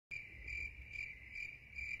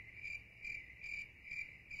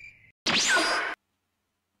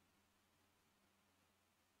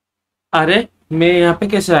अरे मैं यहाँ पे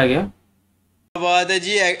कैसे आ गया? बात है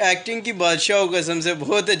जी, एक्टिंग की बादशाह कसम से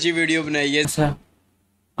बहुत अच्छी वीडियो बनाई है।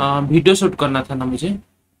 अच्छा वीडियो शूट करना था ना मुझे।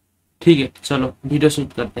 ठीक है चलो वीडियो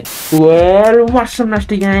शूट करते हैं। What's up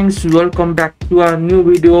nasty gangs, welcome back to a new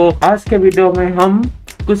video. आज के वीडियो में हम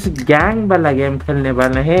कुछ गैंग वाला गेम खेलने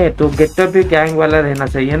वाले हैं। तो गेटअप भी गैंग वाला रहना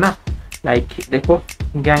चाहिए ना। लाइक देखो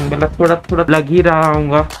गैंग वाला थोड़ा थोड़ा लग ही रहा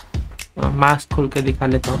हूँगा। मास्क खोल के दिखा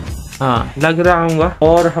लेता हूँ। हाँ लग रहा हूँगा।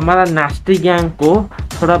 और हमारा नास्टी गैंग को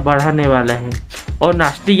थोड़ा बढ़ाने वाला है। और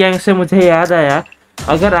नास्टी गैंग से मुझे याद आया,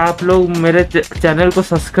 अगर आप लोग मेरे चैनल को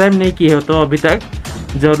सब्सक्राइब नहीं किए हो तो अभी तक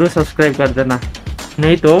जरूर सब्सक्राइब कर देना,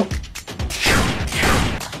 नहीं तो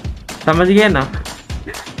समझ गए ना।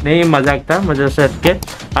 नहीं मजाक था, मजा से हट के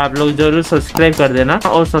आप लोग जरूर सब्सक्राइब कर देना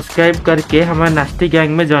और सब्सक्राइब करके हमारे नास्टी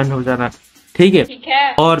गैंग में ज्वाइन हो जाना। ठीक है।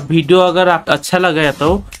 और वीडियो अगर आप अच्छा लगा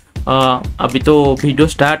तो अभी तो वीडियो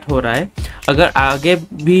स्टार्ट हो रहा है। अगर आगे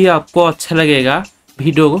भी आपको अच्छा लगेगा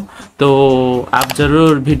वीडियो को तो आप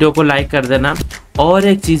जरूर वीडियो को लाइक कर देना। और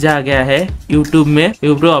एक चीज आ गया है यूट्यूब में,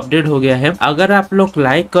 यूट्यूब अपडेट हो गया है। अगर आप लोग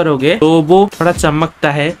लाइक करोगे तो वो थोड़ा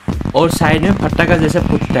चमकता है और साइड में फटाका जैसे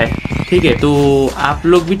फूटता है। ठीक है, तो आप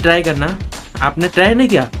लोग भी ट्राई करना। आपने ट्राई नहीं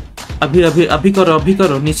किया? अभी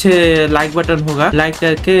करो। नीचे लाइक बटन होगा, लाइक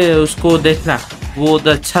करके उसको देखना, वो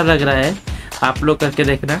अच्छा लग रहा है। आप लोग करके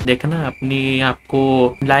देखना अपनी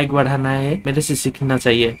आपको लाइक बढ़ाना है, मेरे से सीखना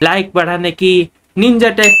चाहिए लाइक बढ़ाने की निंजा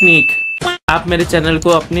टेक्निक। आप मेरे चैनल को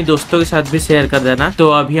अपनी दोस्तों के साथ भी शेयर कर देना। तो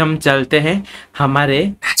अभी हम चलते हैं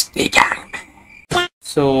हमारे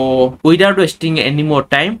so without wasting any more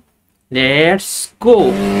time let's go.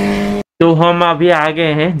 तो हम अभी आ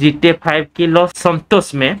गए हैं GTA 5 की लॉस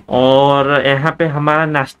संतोष में। और यहाँ पे हमारा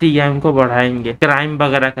नास्टी गैंग को बढ़ाएंगे क्राइम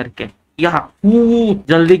वगैरह करके।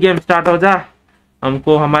 जल्दी गेम स्टार्ट हो जा,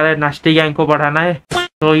 हमको हमारे नास्टी गैंग को बढ़ाना है।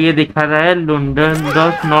 तो ये दिखा रहा है लंदन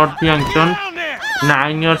नॉर्थ यंगटन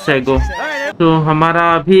 9 years ago। तो हमारा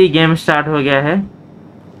अभी गेम स्टार्ट हो गया है।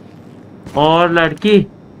 और लड़की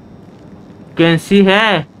कैसी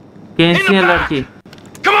है लड़की?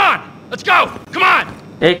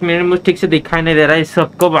 एक मिनट, मुझे ठीक से दिखाई नहीं दे रहा है। इस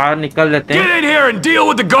सबको बाहर निकल देते हैं,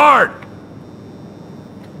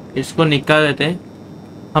 इसको निकाल देते हैं।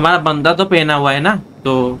 हमारा बंदा तो पहना हुआ है ना,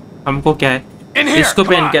 तो हमको क्या है, इसको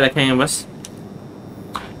पहन के रखेंगे बस।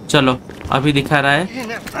 चलो अभी दिखा रहा है।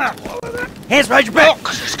 Hands behind your back.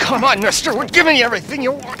 Oh, come on, mister. We're giving you everything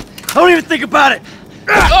you want. Don't even think about it.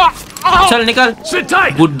 चल निकल,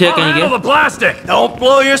 बुड्ढे कहीं के। Don't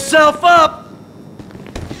blow yourself up.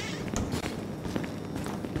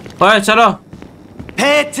 ओए चलो।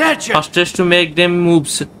 Pay attention. Hostage to make them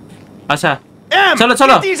moves। अच्छा चलो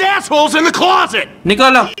Get these assholes in the closet.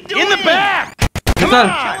 निकलो। In the back. निकल।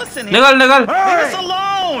 Leave us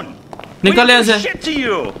alone. निकल यहाँ से, Shit to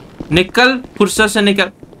you. निकल फुर्सत से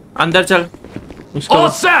निकल। अंदर चल। All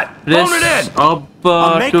set. Phone it in. Up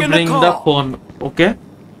to bring the phone. Okay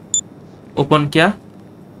open किया।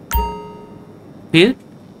 फिर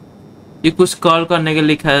ये कुछ कॉल करने के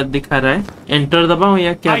लिए दिखा रहा है। एंटर दबाऊं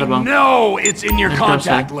या क्या दबाऊं?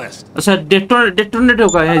 अच्छा डेटोनेट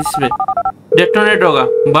होगा है, इसमें डेटोनेट होगा।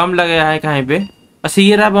 बम लगाया है कहीं पे? अच्छा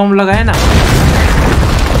ये रहा बम लगा है ना।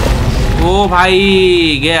 ओ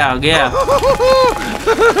भाई गया।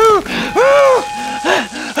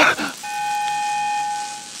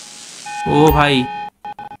 ओ भाई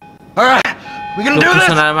We gonna do this?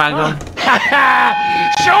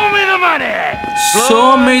 Show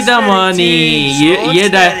me the money.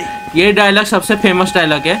 ये डायलॉग सबसे फेमस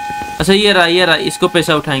डायलॉग है। अच्छा ये रहा, इसको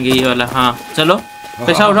पैसा उठाएंगे ये वाला। हाँ चलो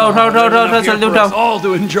पैसा उठाओ जल्दी उठाओ। All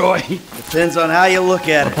to enjoy. Depends on how you look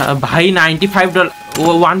at it. भाई $95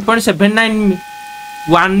 1.79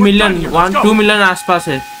 1 million 2 million आसपास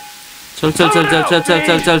है। चल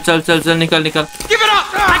निकल। Give it up.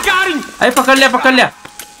 I got him. अरे पकड़ लिया।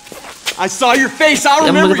 I saw your face. I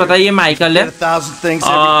remember. मुझे पता है ये माइकल है।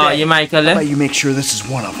 ये माइकल है। You make sure this is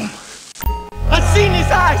one of them. I've seen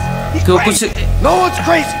his eyes. तो कुछ No one's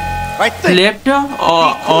crazy. Right there. Left और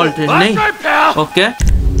ऑल्ट नहीं। ओके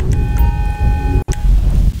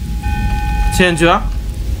चेंज हुआ।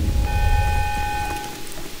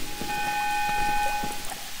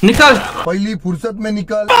 निकल पहली फुर्सत में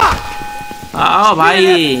निकल। आओ भाई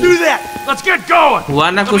Do that. Let's get going. हुआ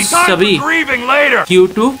ना कुछ सभी।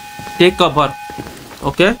 Q2 take cover.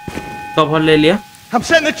 Okay cover ले लिया। I'm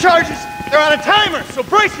setting the charges. They're on a timer, so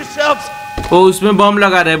brace yourselves. ओ उसमें बम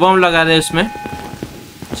लगा रहे उसमें।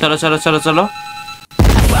 चलो।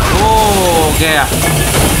 ओ गया।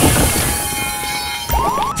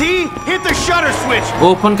 T, hit the shutter switch.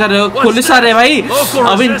 Open कर रहे हो, पुलिस आ रहे भाई।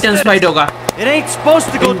 अब इंटेंस फाइट होगा। It ain't supposed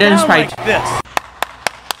to go down like this.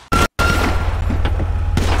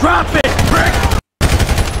 Drop it.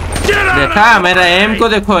 देखा मेरा एम को,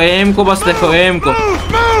 देखो एम को, बस देखो एम को।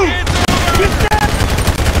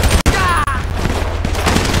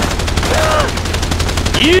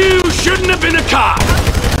 You shouldn't have been a cop.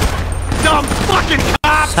 Dumb fucking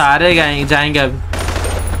cop. सारे जाएंगे अभी।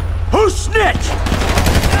 Who snitched?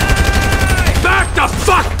 Back the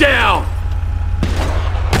fuck down.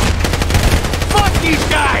 Fuck these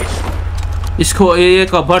guys. इसको ये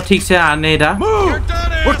कवर ठीक से आ नहीं रहा। Move.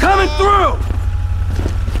 We're coming through.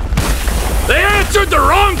 They answered the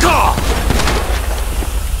wrong call.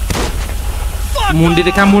 मुंडी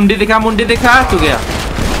दिखा, मुंडी दिखा, मुंडी दिखा, तू गया।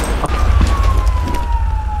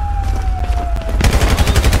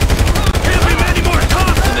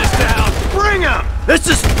 This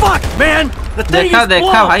is fucked, man. The thing देखा is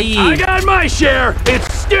देखा blown. भाई। I got my share. It's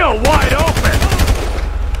still wide open.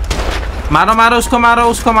 मारो मारो उसको, मारो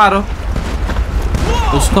उसको, मारो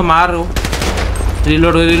उसको, मारो।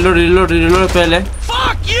 रिलोड रिलोड रिलोड रिलोड पहले।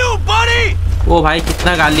 Fuck you, buddy. ओ भाई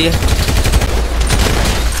कितना गाली है।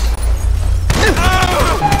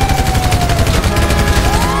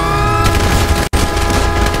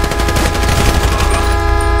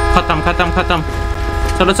 खत्म खत्म खत्म।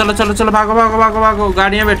 चलो चलो चलो चलो, भागो भागो भागो भागो,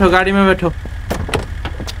 गाड़ी में बैठो, गाड़ी में बैठो।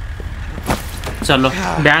 चलो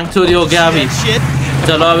बैंक चोरी हो गया अभी।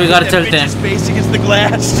 चलो अभी घर चलते हैं,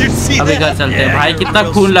 अभी घर चलते हैं। भाई कितना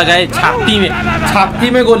खून लगा है छाती में, छाती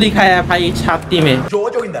में गोली खाया है भाई, छाती में।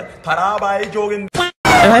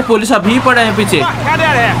 भाई पुलिस अभी पड़े हैं पीछे,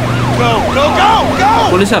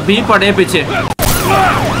 पुलिस अभी पड़े हैं पीछे।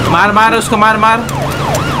 मार मार उसको, मार मार।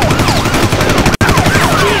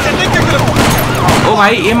 ओ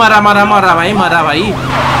भाई ये मरा मरा मरा भाई, मरा भाई,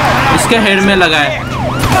 इसके हेड में लगा है।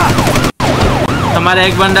 हमारा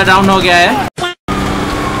एक बंदा डाउन हो गया है।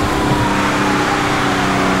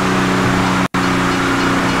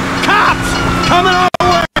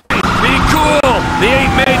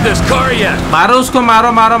 मारो उसको,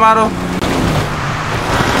 मारो मारो मारो।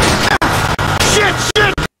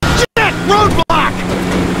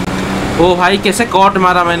 ओ भाई कैसे कॉट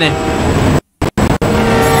मारा मैंने।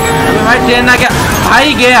 अबे भाई ट्रेन आ गया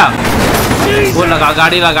भाई, गया वो, लगा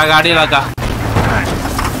गाड़ी, लगा गाड़ी, लगा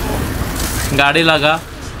गाड़ी, लगा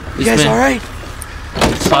इसमें।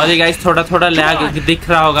 सॉरी गाइस, थोड़ा थोड़ा लैग दिख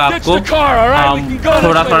रहा होगा आपको।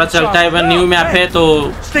 थोड़ा थोड़ा चलता है, न्यू मैप है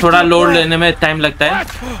तो थोड़ा लोड लेने में टाइम लगता है,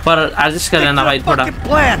 पर एडजस्ट कर लेना भाई थोड़ा।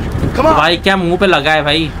 भाई क्या मुंह पे लगा है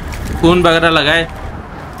भाई, खून वगैरह लगा है।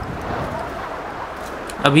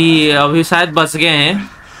 अभी अभी शायद बच गए हैं।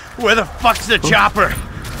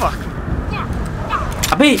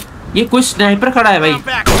 अबे ये कोई स्नाइपर खड़ा है भाई।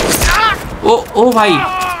 ओ भाई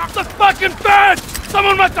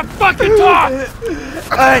Someone must have fucking talked!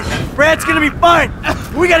 Alright, Brad's gonna be fine.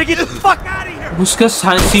 We gotta get the fuck out of here. उसका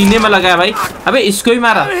सीने में लगा है भाई। अबे इसको ही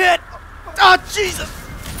मारा। Oh Jesus!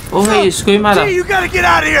 ओ भाई इसको ही मारा। You gotta get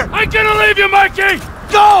out of here. I'm gonna leave you, Mikey.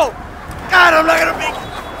 Go! God, I'm not gonna make it.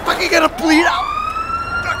 Fucking gonna bleed out.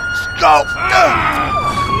 Go!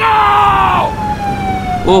 No!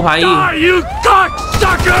 ओ भाई। Die, you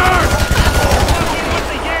cocksucker!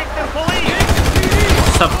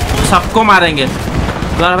 सबको मारेंगे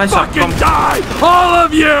भाई, सबको। All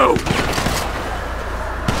of you!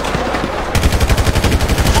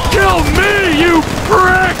 Kill me, you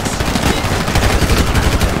pricks!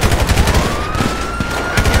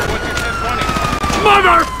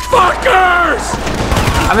 Motherfuckers!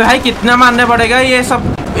 अबे भाई कितना मारने पड़ेगा, ये सब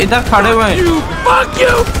इधर खड़े हुए हैं। You fuck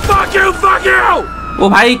you, fuck you, fuck you! ओ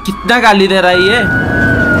भाई कितना गाली दे रहा है ये।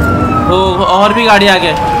 ओ और भी गाड़ी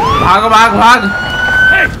आगे, भाग भाग भाग।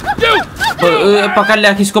 पकड़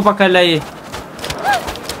लिया, किसको पकड़ लिया ये।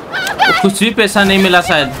 कुछ भी पैसा नहीं मिला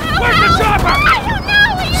शायद,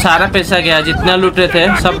 सारा पैसा गया, जितना लूटे थे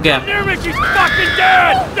सब गया।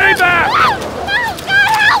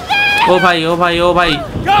 ओ भाई ओ भाई ओ भाई,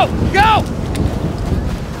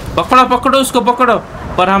 पकड़ो पकड़ो उसको, पकड़ो,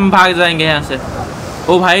 पर हम भाग जाएंगे यहाँ से।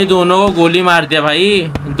 ओ भाई दोनों को गोली मार दिया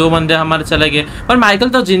भाई, दो बंदे हमारे चले गए। पर माइकल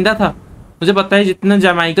तो जिंदा था, मुझे पता है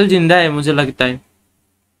जितना माइकल जिंदा है मुझे लगता है।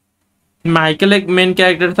 माइकल एक मेन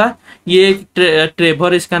कैरेक्टर था, ये एक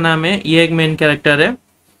ट्रेवर इसका नाम है, ये एक मेन कैरेक्टर है।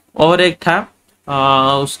 और एक था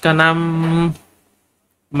उसका नाम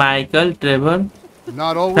माइकल, ट्रेवर,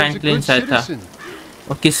 फ्रैंकलिन शायद था।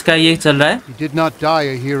 और किसका ये चल रहा है?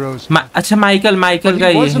 अच्छा माइकल, माइकल का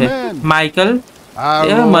ये है। माइकल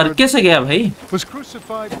ये मर के से गया भाई,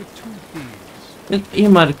 ये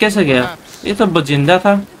मर के से गया, ये तो जिंदा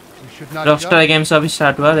था। रॉकस्टार गेम्स अभी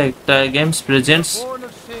स्टार्ट हुआ, Rockstar games presents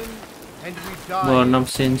born of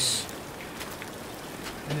since.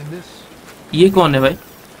 ये कौन है भाई?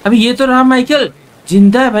 अभी ये तो रहा माइकल,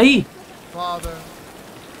 जिंदा है भाई।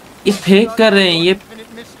 ये फेक कर रहे हैं,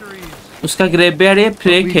 उसका ग्रेवयार्ड ये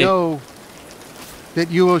फेक We है। know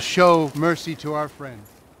that you will show mercy to our friend.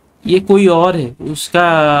 ये कोई और है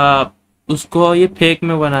उसको ये फेक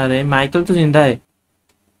में बना रहे हैं। माइकल तो जिंदा है।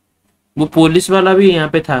 वो पुलिस वाला भी यहाँ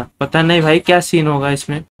पे था। पता नहीं भाई क्या सीन होगा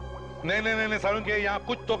इसमें। नहीं सारुण के यहाँ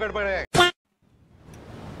कुछ तो गड़बड़ है।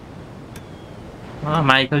 हाँ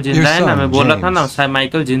माइकल जिंदा है ना, मैं बोला था ना शायद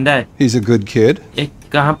माइकल जिंदा है। He's a good kid. एक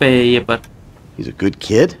कहाँ पे है ये पर? He's a good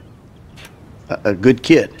kid? A good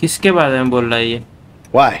kid? किसके बारे में बोल रहा है ये?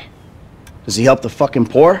 Why? Does he help the fucking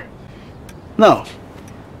poor? No.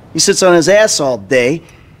 He sits on his ass all day,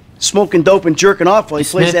 smoking dope and jerking off while he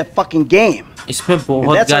plays that fucking game. इसमें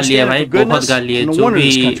बहुत गाली है भाई, बहुत गाली है। जो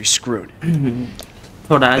भी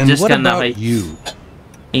थोड़ा एडजस्ट करना भाई।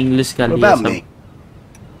 इंग्लिश गाली है सब।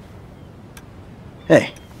 Hey,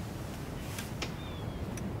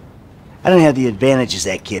 I didn't have the advantages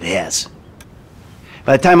that kid has.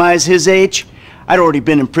 By the time I was his age, I'd already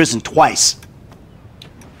been in prison twice.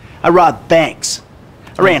 I robbed banks.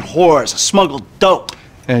 I ran whores. I smuggled dope.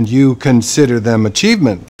 And you consider them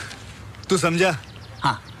achievement? तू समझा?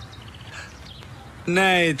 हाँ.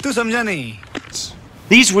 नहीं, तू समझा नहीं.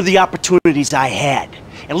 These were the opportunities I had.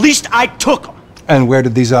 At least I took them. And where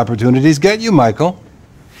did these opportunities get you, Michael?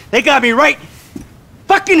 They got me right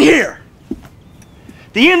fucking here.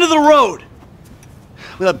 The end of the road.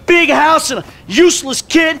 With a big house and a useless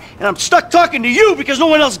kid, and I'm stuck talking to you because no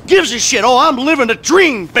one else gives a shit. Oh, I'm living a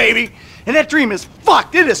dream, baby. And that dream is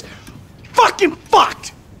fucked. It is fucking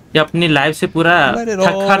fucked. ये अपनी life से पूरा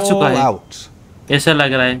थक हार चुका है ऐसा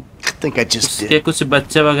लग रहा है। उसके कुछ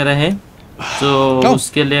बच्चे वगैरह हैं जो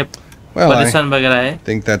उसके लिए परेशान वगैरह है।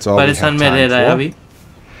 परेशान में रह रहा है अभी।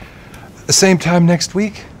 The same time next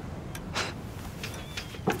week?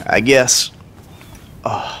 I guess.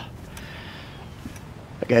 I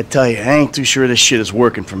gotta tell you, I ain't too sure this shit is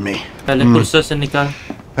working for me. पहले फुर्सत से निकाल।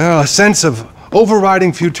 A sense of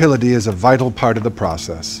overriding futility is a vital part of the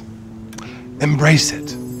process. Embrace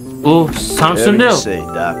it. Oh sound सुन रहे हो?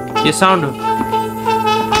 ये sound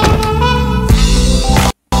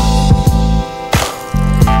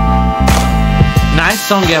nice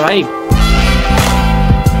song है भाई।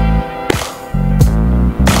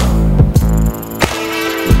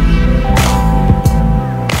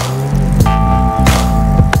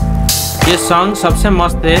 ये सॉन्ग सबसे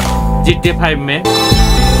मस्त है GTA 5 में।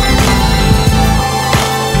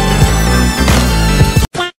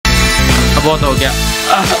 बहुत हो गया।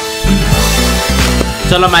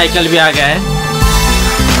 चलो माइकल भी आ गया है।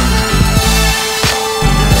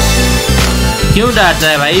 क्यों डांट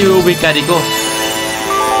रहा है भाई वो भिखारी को?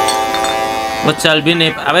 वो चल भी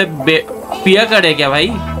नहीं। अबे पिया करे क्या भाई?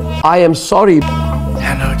 I am sorry.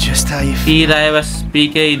 I know just how you feel. P रहा है बस, पी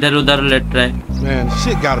के इधर उधर लेट रहा है। Man,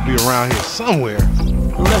 shit gotta be around here somewhere.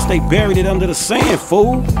 Unless they buried it under the sand,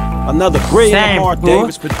 fool. Another great Lamar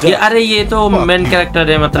Davis production. अरे ये तो मेन कैरेक्टर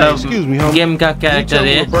है, मतलब गेम का कैरेक्टर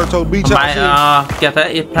है। क्या था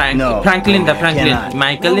ये? फ्रैंकलिन था। फ्रैंकलिन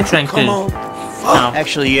माइकल ने Franklin.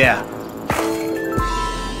 Actually, yeah.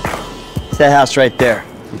 It's that house right there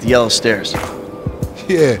with the yellow stairs.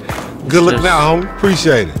 Yeah. Good looking out, homie.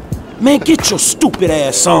 Appreciate it. Man, get your stupid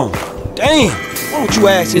ass on. Damn. Why don't you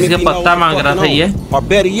ask him if he knows what's going on? Or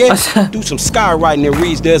better yet, do some skywriting that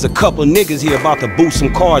reads there's a couple of niggas here about to boost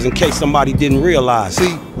some cars in case somebody didn't realize.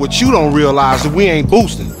 See, what you don't realize is we ain't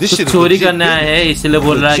boosting. This shit is चोरी करना है इसलिए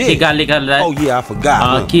बोल रहा है कि गाली कर रहा है। Oh yeah, I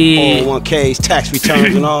forgot. कि 401ks, tax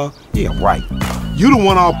returns and all. Yeah, right. You the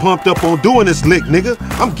one all pumped up on doing this lick, nigga.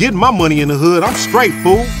 I'm getting my money in the hood. I'm straight,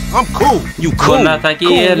 fool. I'm cool. You cool? बोल रहा था कि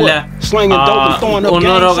ये slinging dope and throwing up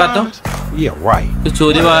gang signs? Yeah, right. तो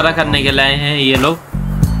चोरी वगैरह करने के लाए हैं ये लोग।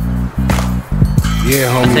 Yeah,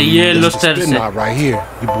 homie. अच्छा ये लो स्टेर से right here.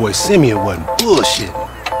 Your boy Simeon wasn't bullshit.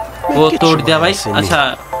 वो तोड़ दिया भाई।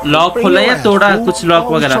 अच्छा लॉक खोला या तोड़ा कुछ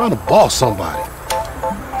लॉक वगैरह? Trying to boss somebody.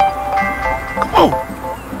 Come on.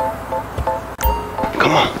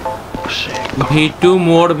 Come on. V2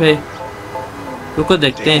 mode पे रुको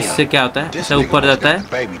देखते हैं इससे क्या होता है। इससे ऊपर जाता है,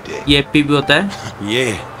 ये P भी होता है।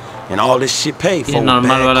 Yeah, and all this shit paid for. ये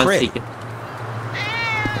नॉर्मल वाला ठीक है।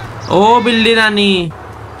 ओ बिल्ली रानी,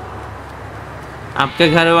 आपके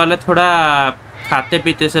घर वाले थोड़ा खाते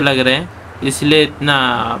पीते से लग रहे हैं इसलिए इतना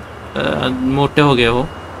मोटे हो गए हो।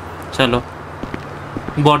 चलो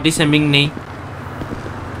बॉडी शेमिंग नहीं।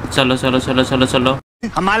 चलो चलो चलो चलो चलो।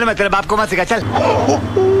 हम मालूम है तेरे बाप को मत सिखा। चल।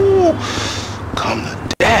 Come to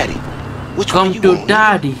daddy. Come to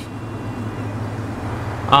daddy.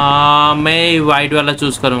 मैं वाइट वाला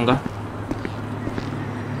चूज करूंगा।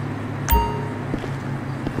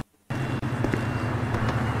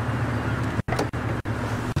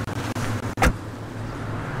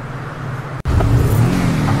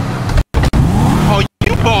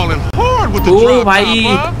 ओ भाई,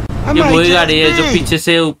 ये वही गाड़ी है जो पीछे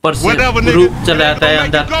से ऊपर से ग्रुप चला जाता है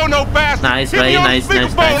अंदर। नाइस भाई, नाइस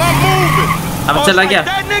नाइस नाइस। अब चला क्या?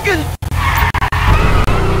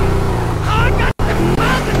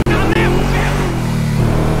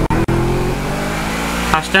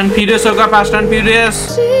 फास्ट एंड फ्यूरियस होगा, फास्ट एंड फ्यूरियस।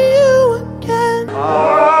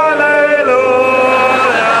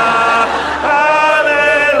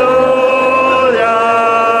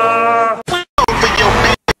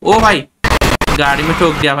 ओ भाई, गाड़ी में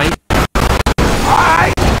ठोक दिया भाई।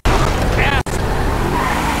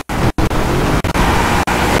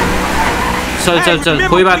 चल चल चल,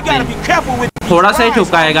 कोई बात नहीं, थोड़ा सा ही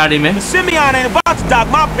ठोका है गाड़ी में।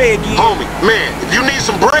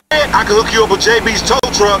 I can hook you up with JB's tow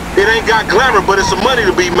truck. It ain't got glamour, but it's some money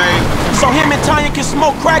to be made. So him and Tanya can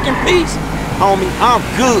smoke crack in peace? Homie, I'm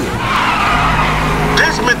good.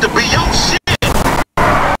 This meant to be your shit.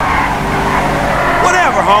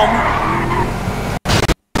 Whatever, homie.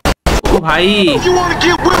 Oh, bhai. If you want to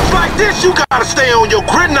get whips like this, you gotta stay on your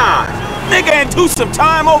gridiron. Nigga ain't do some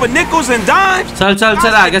time over nickels and dimes. चल चल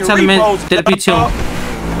चल आगे चल, मैं तेरे पीछे हूँ।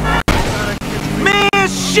 Man,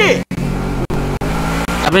 shit.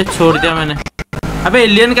 अबे छोड़ दिया मैंने। अबे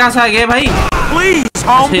एलियन कहाँ से आ गए भाई?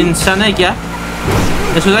 अच्छा इंसान है क्या?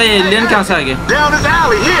 मैं सोचा ये एलियन कहाँ से आ गए?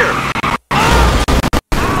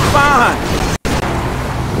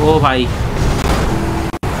 ओ भाई,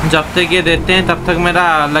 जब तक ये देते हैं तब तक मेरा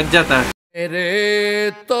लग जाता है।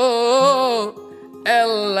 मेरे तो एल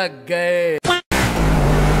लग गए।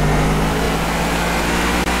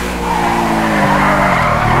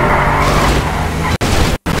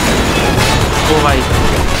 ओ भाई,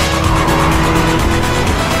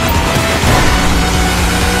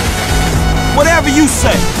 whatever you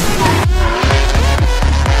say.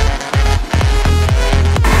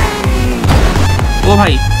 ओ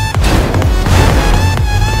भाई,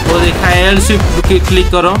 वो देखा है एल शिफ्ट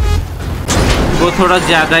क्लिक करो, वो थोड़ा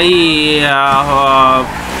ज्यादा ही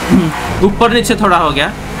ऊपर नीचे थोड़ा हो गया।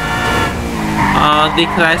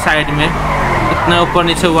 दिख रहा है साइड में, इतना ऊपर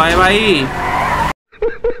नीचे हुआ है भाई।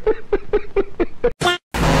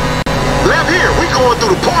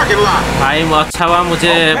 भाई अच्छा हुआ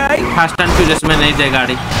मुझे फास्ट एंड फ्यूरियस में नहीं दे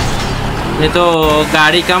गाड़ी, ये तो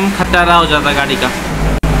गाड़ी कम खतरा हो जाता गाड़ी का।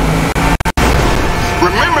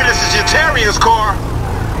 Remember, this is your Terrier's car.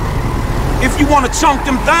 If you want to chunk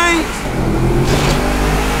them things.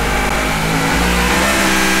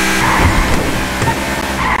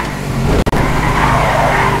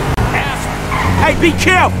 Hey, be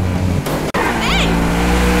careful.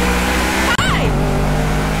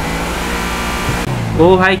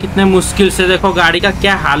 ओ भाई, कितने मुश्किल से देखो गाड़ी का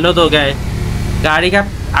क्या हालत हो गया है। गाड़ी का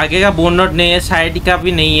आगे का बोनट नहीं है, साइड का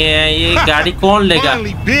भी नहीं है, ये गाड़ी कौन लेगा?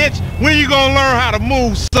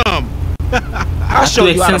 तू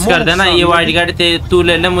एक्सचेंज कर देना, ये वाइट गाड़ी तू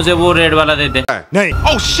ले ले, मुझे वो रेड वाला दे दे।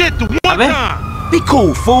 अबे be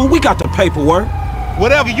cool, fool. We got the paperwork.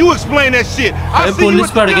 Whatever, you explain that shit.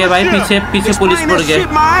 Police पड़ गए भाई, पीछे पीछे पुलिस पड़ गए।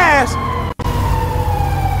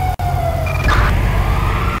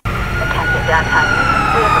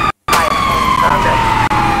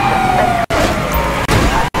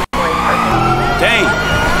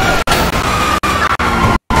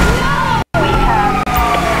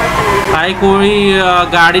 भाई कोई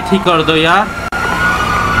गाड़ी ठीक कर दो यार।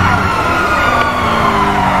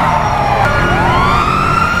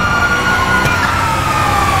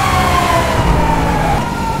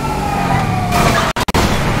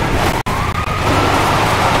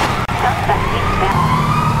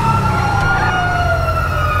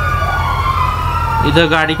 इधर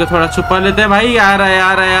गाड़ी को थोड़ा छुपा लेते हैं भाई। आ रहा है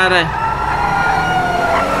आ रहा है आ रहा है।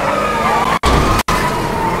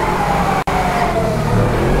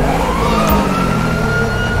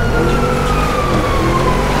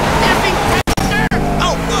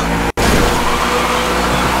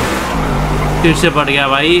 फिर से पड़ गया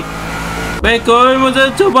भाई। भाई कोई मुझे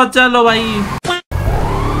बचा लो भाई।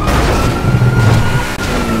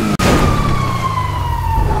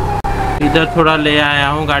 इधर थोड़ा ले आया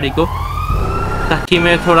हूँ गाड़ी को ताकि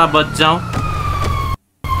मैं थोड़ा बच जाऊं,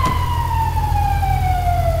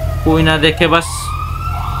 कोई ना देखे बस।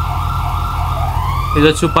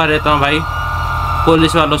 इधर छुपा रहता हूँ भाई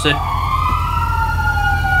पुलिस वालों से।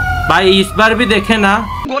 भाई इस बार भी देखे ना,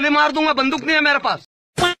 गोली मार दूंगा, बंदूक नहीं है मेरे पास।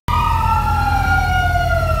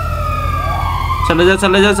 चले जा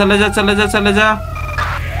चले जा चले जा चले जा चले जा।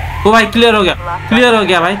 ओ भाई क्लियर हो गया, क्लियर हो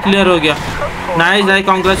गया भाई, क्लियर हो गया। नाइस भाई,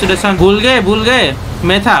 कांग्रेचुलेशन। भूल गए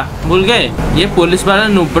मैं था, भूल गए। ये पुलिस वाले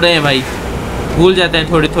नुबड़े हैं भाई, भूल जाते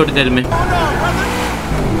हैं थोड़ी थोड़ी देर में।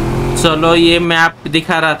 चलो ये मैप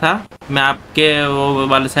दिखा रहा था, मैप के वो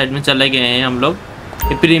वाले साइड में चले गए हैं हम लोग।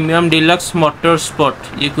 ये प्रीमियम डिलक्स मोटर स्पॉट,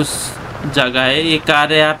 ये कुछ जगह है, ये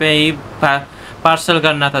कार यहाँ पे ही पार्सल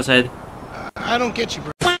करना था शायद। I don't get you,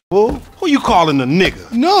 bro. Who you calling a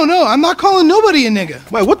nigga? No, I'm not calling nobody a nigga.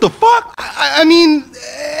 Wait, what the fuck? I mean,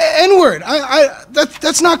 N-word.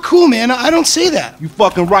 That's not cool, man. I don't say that. You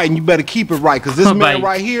fucking right, and you better keep it right, because this man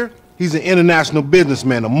right here, he's an international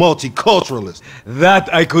businessman, a multiculturalist.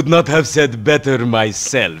 That I could not have said better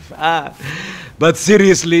myself. But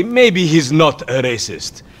seriously, maybe he's not a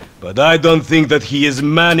racist. But I don't think that he is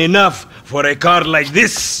man enough for a car like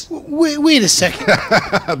this. Wait a second.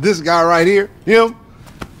 This guy right here, him,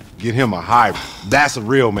 get him a hybrid. That's a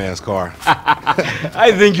real man's car.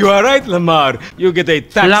 I think you are right, Lamar. You get a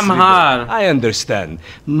tax Lamar. rebate. I understand.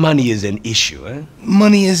 Money is an issue, eh?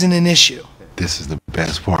 Money isn't an issue. This is the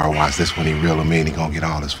best part. Watch this when he reel him in. He gonna get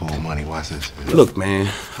all his full money. Watch this. Look, man,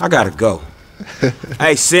 I gotta go.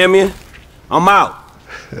 Hey, Simeon, I'm out.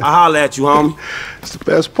 I'll holler at you, homie. It's the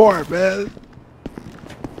best part, man.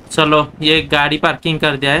 चलो ये गाड़ी parking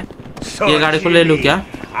कर दिया है, ये गाड़ी को ले लूँ क्या?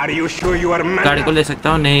 गाड़ी को ले सकता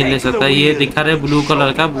हूँ? नहीं ले सकता, ये दिखा रहे ब्लू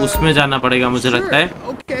कलर का, उसमें जाना पड़ेगा मुझे लगता है।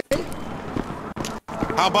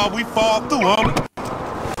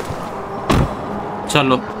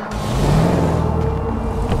 चलो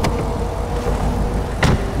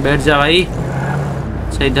बैठ जा भाई,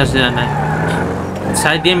 सही इधर से जाना है,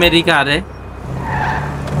 शायद ये मेरी कार है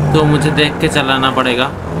तो मुझे देख के चलाना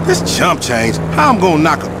पड़ेगा। This chump change. How I'm gonna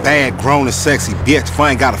knock a bad, grown and sexy bitch if I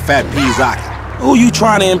ain't got a fat Pizaki? Who you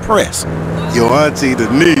trying to impress? Your auntie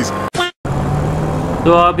Denise.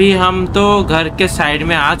 तो अभी हम तो घर के साइड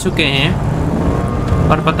में आ चुके हैं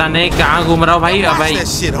और पता नहीं कहाँ घूम रहा हूँ भाई। अब भाई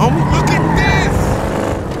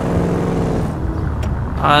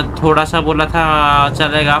थोड़ा सा बोला था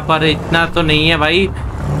चलेगा, पर इतना तो नहीं है भाई,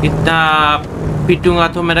 इतना पीटूंगा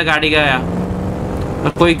तो मेरा गाड़ी गया। और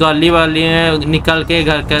कोई गली वाली निकल के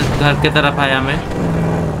घर के तरफ आया मैं।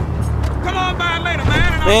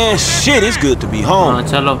 Man, shit, it's good to be home. हाँ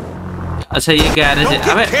चलो, अच्छा ये गैरेज है।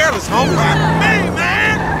 अबे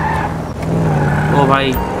ओ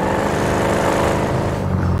भाई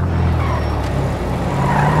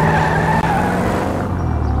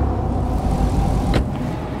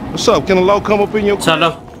What's up? Can a low come up in your car? चलो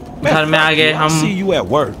घर में आ गए हम। See you at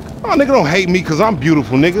work. Oh, nigga, don't hate me because I'm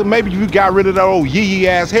beautiful, nigga. Maybe if you got rid of that old yee-yee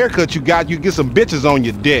ass haircut you got, you get some bitches on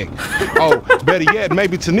your dick. Oh, better yet,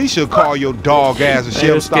 maybe Tanisha will call your dog ass and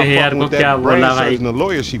she'll stop fucking with that brain surgeon, the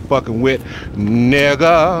lawyer she fucking with.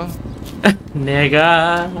 Nigga. Nigga.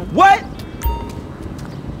 What?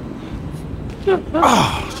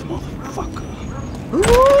 Oh, motherfucker.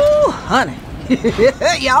 Ooh, honey.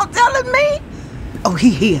 Y'all telling me? Oh,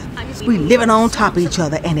 he here. We living on top of each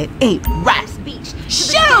other and it ain't right.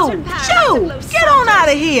 Shoo! Shoo! Get on out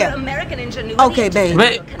of here! Okay,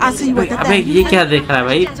 baby. I see you at the अबे ये क्या देख रहा है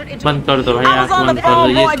भाई? बंद कर दो भाई, आँख बंद कर दो।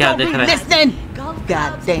 ये क्या देख रहा है?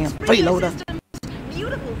 Goddamn freeloader.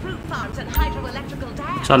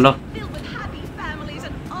 चलो।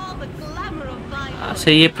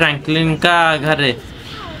 अच्छा ये फ्रैंकलिन का घर है,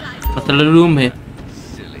 मतलब रूम है।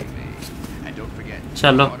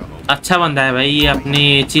 चलो अच्छा बंदा है भाई, ये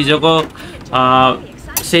अपनी चीज़ों को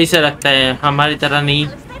सही से रखता है, हमारी तरह नहीं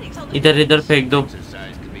इधर इधर फेंक दो।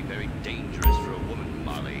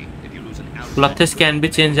 Clothes can be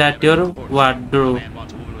changed at your wardrobe.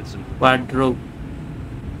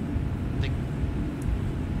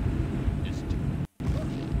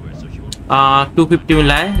 250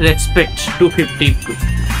 मिला है, रेस्पेक्ट 250।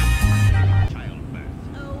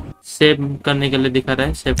 सेव करने के लिए दिखा रहा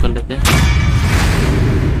है, सेव कर लेते हैं।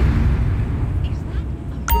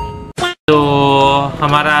 तो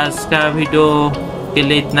हमारा आज का वीडियो के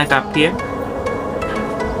लिए इतना काफ़ी है।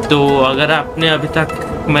 तो अगर आपने अभी तक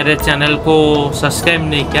मेरे चैनल को सब्सक्राइब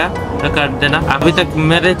नहीं किया तो कर देना। अभी तक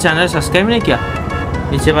मेरे चैनल सब्सक्राइब नहीं किया,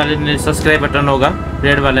 नीचे वाले सब्सक्राइब बटन होगा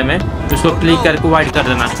रेड वाले में, उसको क्लिक करके वाइट कर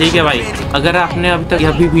देना, ठीक है भाई। अगर आपने अभी तक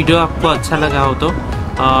यह भी वीडियो आपको अच्छा लगा हो तो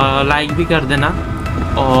लाइक भी कर देना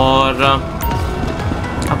और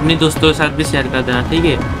अपने दोस्तों के साथ भी शेयर कर देना, ठीक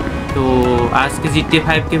है। तो आज के GTA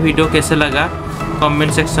 5 के वीडियो कैसे लगा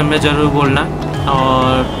कमेंट सेक्शन में ज़रूर बोलना।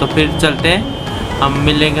 और तो फिर चलते हैं, हम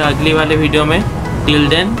मिलेंगे अगली वाले वीडियो में। Till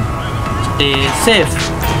then stay safe.